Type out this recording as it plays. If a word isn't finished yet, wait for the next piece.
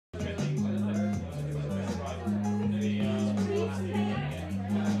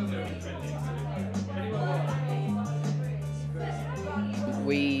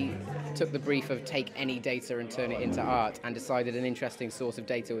took the brief of take any data and turn it into art, and decided an interesting source of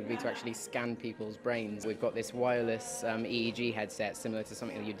data would be to actually scan people's brains. We've got this wireless EEG headset, similar to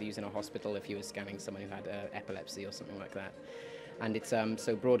something that you'd use in a hospital if you were scanning someone who had epilepsy or something like that. And it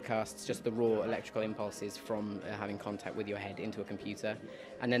so broadcasts just the raw electrical impulses from having contact with your head into a computer.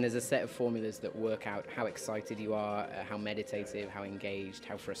 And then there's a set of formulas that work out how excited you are, how meditative, how engaged,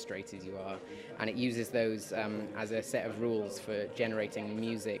 how frustrated you are. And it uses those as a set of rules for generating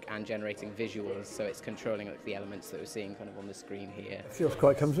music and generating visuals, so it's controlling like, the elements that we're seeing kind of on the screen here. It feels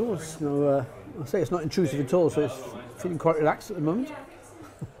quite comfortable. I'll say it's not intrusive at all, so it's feeling quite relaxed at the moment.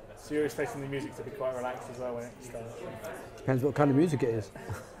 So you're expecting the music to be quite relaxed as well when it starts? Depends what kind of music it is.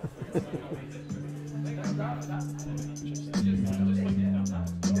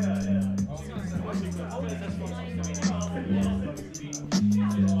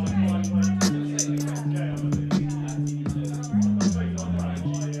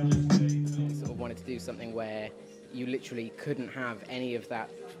 Sort of wanted to do something where you literally couldn't have any of that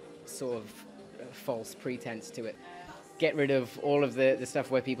sort of false pretense to it. Get rid of all of the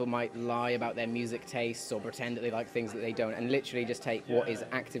stuff where people might lie about their music tastes or pretend that they like things that they don't, and literally just take what is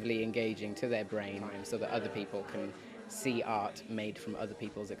actively engaging to their brain so that other people can see art made from other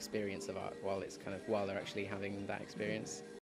people's experience of art while they're actually having that experience.